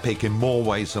was epic in more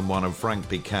ways than one, and Frank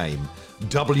became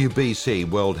WBC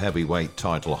World Heavyweight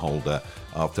title holder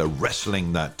after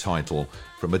wrestling that title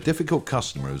from a difficult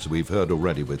customer, as we've heard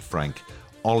already with Frank,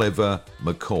 Oliver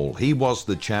McCall. He was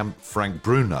the champ. Frank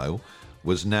Bruno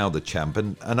was now the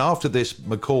champion. And after this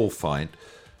McCall fight,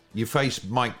 you faced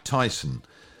Mike Tyson,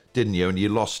 didn't you? And you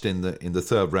lost in the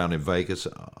third round in Vegas.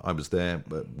 I was there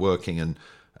working and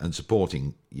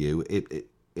supporting you.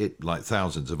 It, like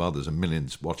thousands of others and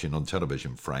millions watching on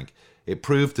television, Frank, it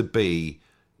proved to be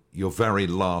your very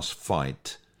last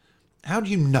fight. How do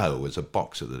you know as a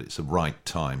boxer that it's the right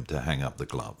time to hang up the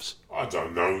gloves? I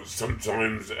don't know.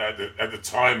 Sometimes at the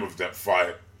time of that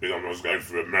fight, I was going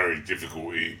through a marriage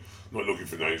difficulty, not looking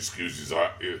for no excuses.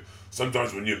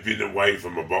 Sometimes when you've been away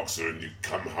from a boxer and you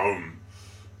come home,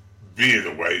 being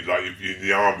away, like if you're in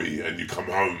the army and you come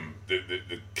home, the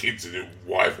kids and the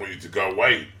wife want you to go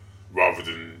away rather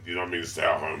than, stay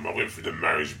at home. I went through the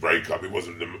marriage breakup. It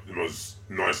wasn't the most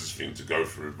nicest thing to go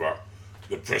through, but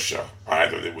the pressure I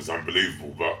had on it was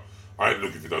unbelievable. But I ain't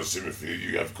looking for no sympathy.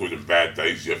 You have good and bad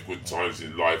days. You have good times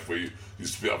in life where you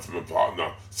split up from a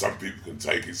partner. Some people can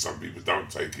take it, some people don't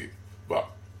take it. But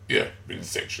yeah, been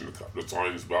sectioned a couple of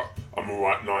times, but I'm all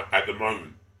right now at the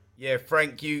moment. Yeah,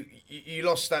 Frank, you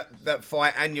lost that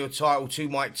fight and your title to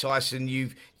Mike Tyson.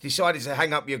 You've decided to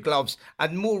hang up your gloves.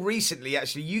 And more recently,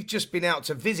 actually, you've just been out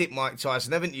to visit Mike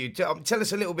Tyson, haven't you? Tell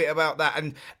us a little bit about that.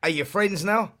 And are you friends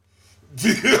now?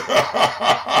 Well,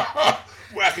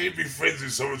 how can you be friends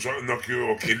with someone trying to knock you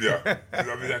or kill you? How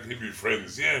can you be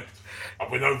friends? Yeah. I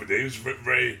went over there. He was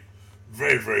very,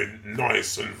 very, very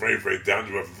nice and very, very down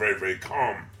to earth and very, very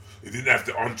calm. He didn't have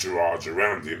the entourage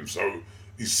around him, so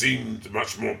he seemed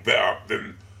much more better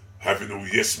than having all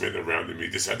yes men around him. He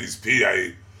just had his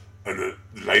PA and a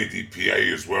lady PA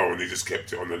as well, and he just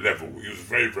kept it on the level. He was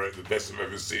very, very the best I've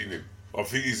ever seen him. I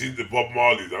think he's into Bob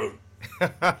Marley though.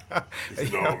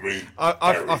 If you know what I mean.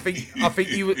 I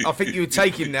think you would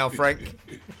take him now, Frank.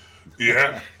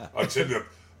 Yeah, I tell you,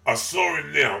 I saw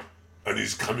him now, and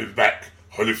he's coming back.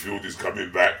 Holyfield is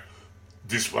coming back.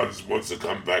 This one wants to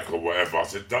come back or whatever. I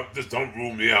said, don't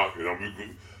rule me out.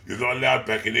 You're not allowed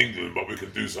back in England, but we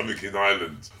can do something in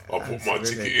Ireland. I'll put my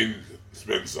ticket in,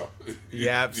 Spencer.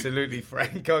 Yeah, absolutely,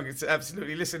 Frank.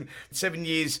 Absolutely. Listen, 7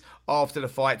 years after the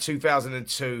fight,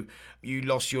 2002, you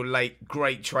lost your late,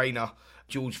 great trainer,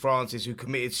 George Francis, who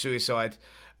committed suicide.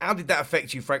 How did that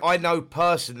affect you, Frank? I know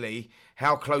personally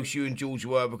how close you and George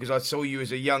were because I saw you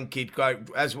as a young kid go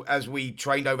as we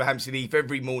trained over Hampstead Heath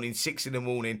every morning, 6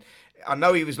 a.m. I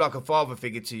know he was like a father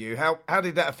figure to you. How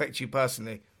did that affect you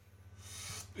personally?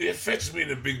 It affects me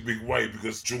in a big, big way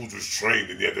because George was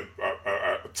trained and he had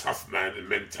a tough man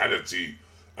mentality,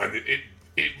 and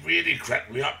it really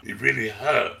cracked me up. It really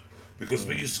hurt because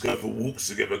we used to go for walks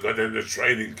together, go down to the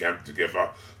training camp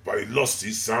together, but he lost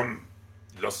his son,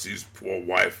 lost his poor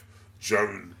wife,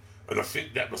 Joan, and I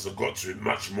think that must have got to him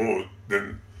much more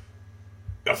than...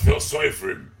 I felt sorry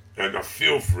for him, and I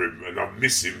feel for him, and I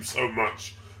miss him so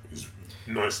much. He's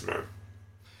a nice man.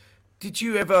 Did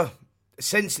you ever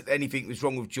sense that anything was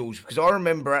wrong with George? Because I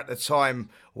remember at the time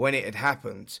when it had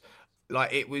happened,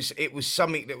 like it was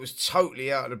something that was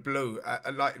totally out of the blue,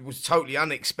 like it was totally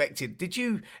unexpected. Did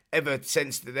you ever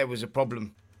sense that there was a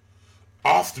problem?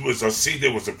 Afterwards, I see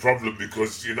there was a problem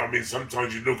because, you know what I mean,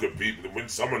 sometimes you look at people and when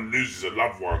someone loses a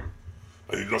loved one,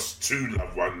 and he lost 2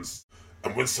 loved ones,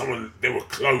 and when they were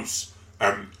close,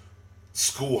 and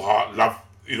school heart, love,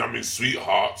 you know what I mean,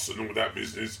 sweethearts and all that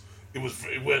business,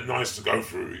 it weren't nice to go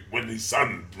through. When his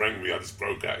son rang me, I just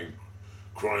broke out in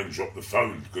crying, dropped the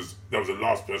phone, because that was the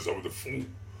last person I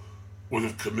would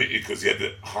have committed, because he had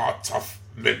a hard, tough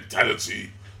mentality,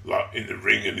 like in the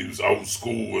ring, and he was old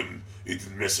school and he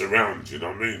didn't mess around, you know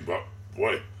what I mean? But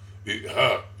boy, it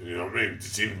hurt, you know what I mean?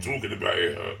 Just even talking about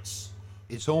it hurts.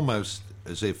 It's almost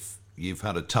as if you've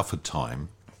had a tougher time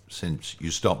since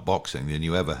you stopped boxing than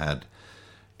you ever had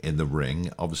in the ring.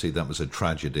 Obviously, that was a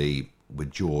tragedy with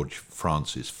George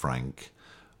Francis Frank.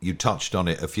 You touched on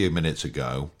it a few minutes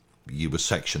ago. You were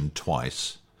sectioned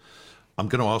twice. I'm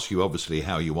going to ask you, obviously,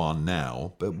 how you are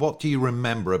now, but what do you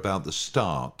remember about the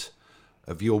start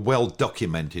of your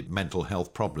well-documented mental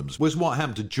health problems? Was what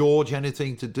happened to George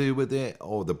anything to do with it,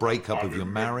 or the breakup of your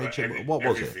marriage? What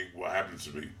was it? What happened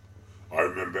to me. I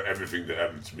remember everything that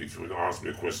happened to me. If you want to ask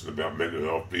me a question about mental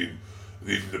health,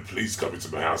 leaving the police coming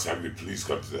to my house, having the police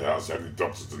come to the house, having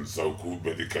doctors and so-called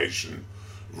medication,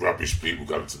 rubbish people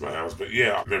coming to my house. But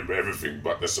yeah, I remember everything,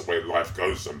 but that's the way life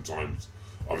goes sometimes.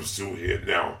 I'm still here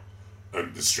now.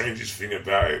 And the strangest thing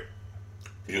about it,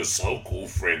 your so-called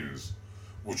friends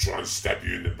will try and stab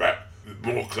you in the back.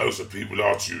 The more closer people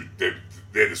are to you,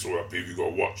 they're the sort of people you got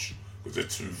to watch, because they're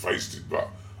two-faced. But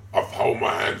I've held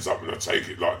my hands up and I take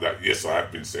it like that. Yes, I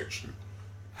have been sectioned.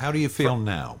 How do you feel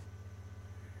now?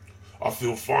 I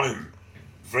feel fine.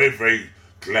 Very, very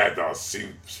glad that I've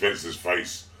seen Spencer's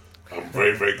face. I'm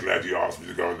very, very glad you asked me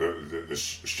to go on the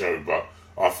show, but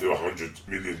I feel $100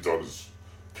 million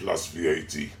plus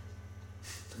VAT.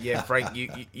 Yeah, Frank,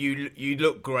 you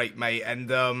look great, mate. And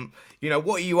you know,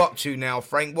 what are you up to now,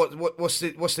 Frank? What's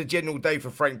the general day for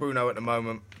Frank Bruno at the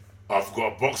moment? I've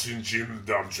got a boxing gym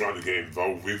that I'm trying to get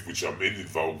involved with, which I'm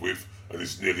involved with, and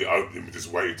it's nearly opening. We're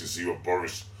just waiting to see what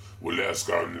Boris will let us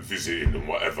go and visit him and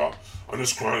whatever. I'm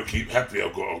just trying to keep happy.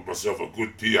 I've got myself a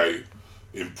good PA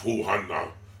in Paul Hunter,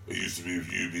 who used to be with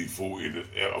UB40.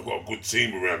 I've got a good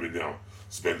team around me now,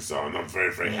 Spencer, and I'm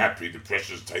very, very happy. The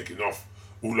pressure's taken off.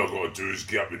 All I've got to do is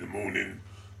get up in the morning,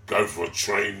 go for a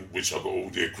train, which I've got all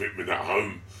the equipment at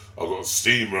home. I've got a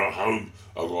steamer at home.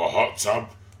 I've got a hot tub.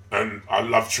 And I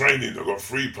love training. I've got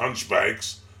 3 punch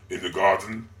bags in the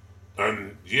garden.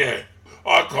 And yeah,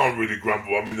 I can't really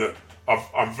grumble. I mean,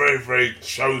 I'm very, very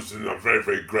chosen. I'm very,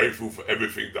 very grateful for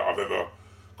everything that I've ever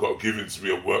got given to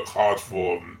me and worked hard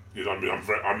for. You know what I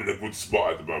mean? I'm in a good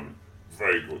spot at the moment.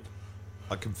 Very good.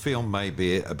 I can feel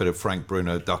maybe a bit of Frank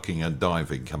Bruno ducking and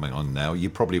diving coming on now. You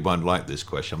probably won't like this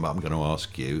question, but I'm going to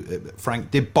ask you.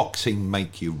 Frank, did boxing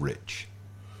make you rich?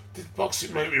 Did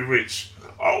boxing make me rich?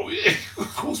 Oh, yeah,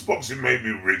 of course boxing made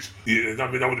me rich. Yeah,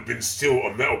 I mean, I would have been still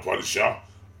a metal polisher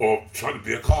or trying to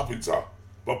be a carpenter.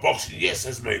 But boxing, yes,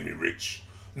 has made me rich.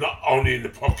 Not only in the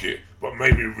pocket, but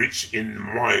made me rich in the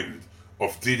mind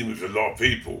of dealing with a lot of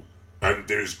people. And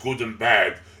there is good and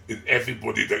bad in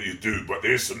everybody that you do, but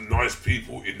there is some nice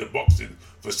people in the boxing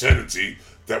fraternity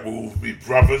that will be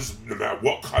brothers, no matter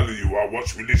what colour you are,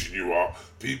 what religion you are.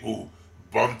 People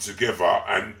bond together,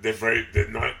 and they're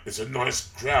nice. It's a nice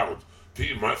crowd.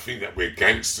 People might think that we're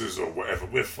gangsters or whatever.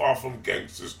 We're far from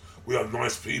gangsters. We are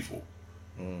nice people.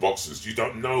 Boxers, you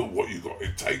don't know what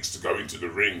it takes to go into the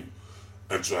ring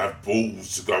and to have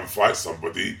balls to go and fight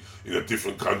somebody in a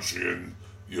different country, and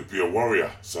you'll be a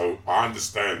warrior. So I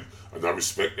understand and I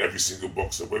respect every single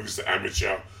boxer, whether it's an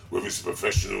amateur, whether it's a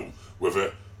professional,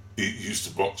 whether he used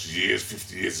to box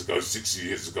 50 years ago, 60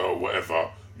 years ago, or whatever.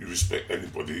 You respect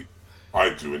anybody. I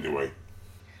do anyway.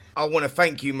 I want to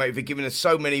thank you, mate, for giving us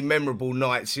so many memorable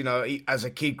nights, you know, as a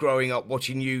kid growing up,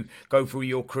 watching you go through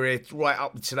your career right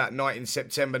up to that night in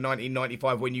September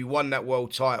 1995 when you won that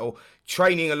world title.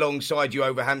 Training alongside you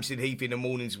over Hampstead Heath in the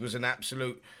mornings was an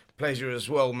absolute pleasure as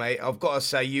well, mate. I've got to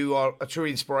say, you are a true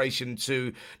inspiration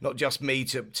to not just me,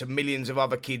 to millions of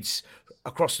other kids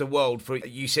across the world. For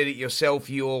you said it yourself,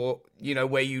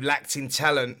 where you lacked in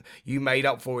talent, you made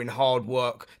up for in hard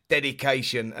work,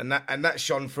 dedication, and that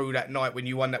shone through that night when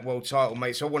you won that world title,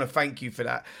 mate. So I want to thank you for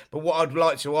that. But what I'd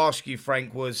like to ask you,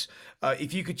 Frank, was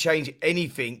if you could change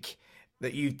anything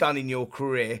that you've done in your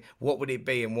career, what would it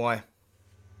be and why?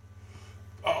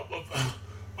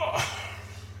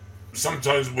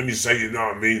 Sometimes when you say, you know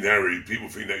what I mean, Harry, people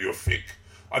think that you're thick.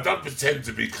 I don't pretend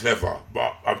to be clever,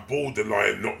 but I'm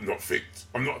borderline, not thick.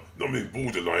 I'm not being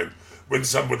borderline. When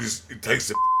somebody takes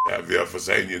the out of you for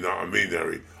saying, you know what I mean,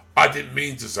 Harry, I didn't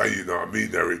mean to say, you know what I mean,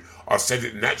 Harry. I said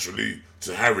it naturally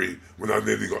to Harry when I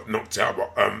nearly got knocked out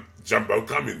by Jumbo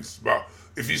Cummings. But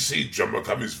if you see Jumbo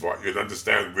Cummings fight, you'll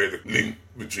understand where the link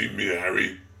between me and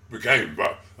Harry became.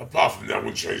 But apart from that, I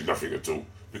wouldn't change nothing at all.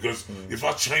 Because if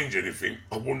I change anything,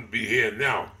 I wouldn't be here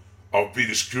now. I'll be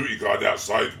the security guard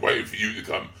outside waiting for you to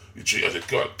come. You treat us a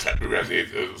God, clap me around here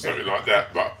or something like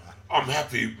that. But I'm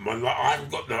happy. I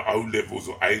haven't got no O levels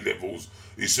or A levels.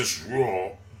 It's just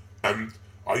raw. And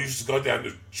I used to go down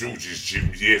to George's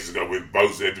gym years ago when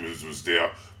Bose Edwards was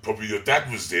there. Probably your dad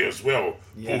was there as well.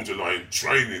 Yeah. Borderline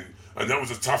training. And that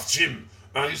was a tough gym.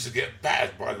 And I used to get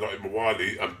battered by Lottie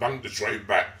Mawali and bunk the train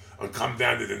back and come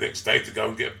down there the next day to go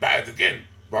and get battered again.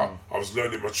 But I was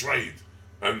learning my trade.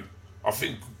 And I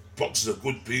think boxers are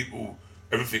good people.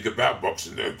 Everything about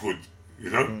boxing, they're good, you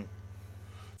know?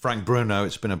 Frank Bruno,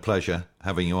 it's been a pleasure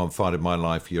having you on Fight of My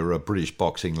Life. You're a British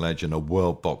boxing legend, a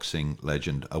world boxing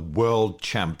legend, a world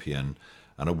champion,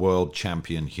 and a world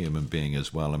champion human being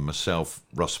as well. And myself,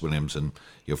 Russ Williams, and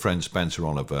your friend Spencer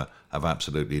Oliver have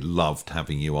absolutely loved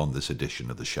having you on this edition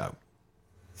of the show.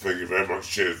 Thank you very much.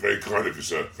 Cheers. Very kind of you,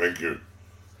 sir. Thank you.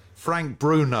 Frank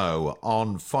Bruno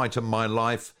on Fight of My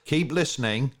Life. Keep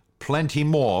listening. Plenty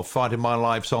more Fight of My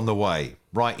Life's on the way.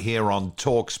 Right here on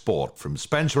Talk Sport. From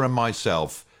Spencer and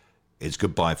myself, it's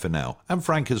goodbye for now. And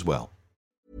Frank as well.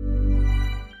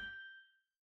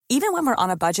 Even when we're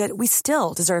on a budget, we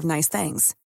still deserve nice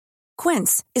things.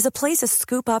 Quince is a place to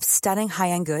scoop up stunning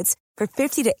high-end goods for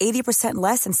 50 to 80%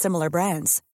 less than similar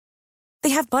brands. They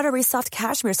have buttery soft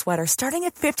cashmere sweaters starting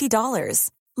at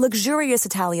 $50, luxurious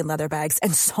Italian leather bags,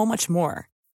 and so much more.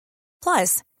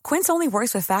 Plus, Quince only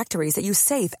works with factories that use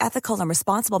safe, ethical, and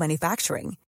responsible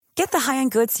manufacturing. Get the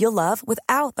high-end goods you'll love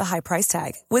without the high price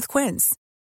tag with Quince.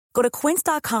 Go to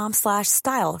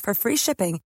quince.com/style for free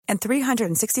shipping and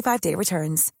 365-day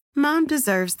returns. Mom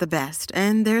deserves the best,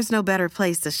 and there's no better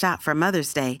place to shop for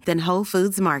Mother's Day than Whole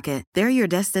Foods Market. They're your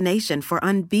destination for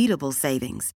unbeatable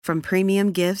savings, from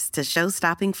premium gifts to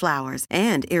show-stopping flowers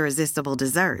and irresistible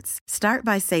desserts. Start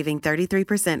by saving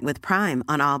 33% with Prime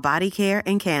on all body care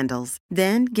and candles.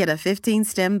 Then get a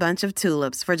 15-stem bunch of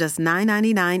tulips for just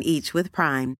 $9.99 each with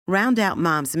Prime. Round out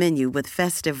Mom's menu with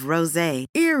festive rosé,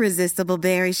 irresistible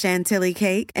berry chantilly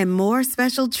cake, and more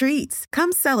special treats.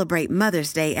 Come celebrate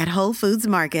Mother's Day at Whole Foods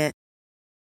Market.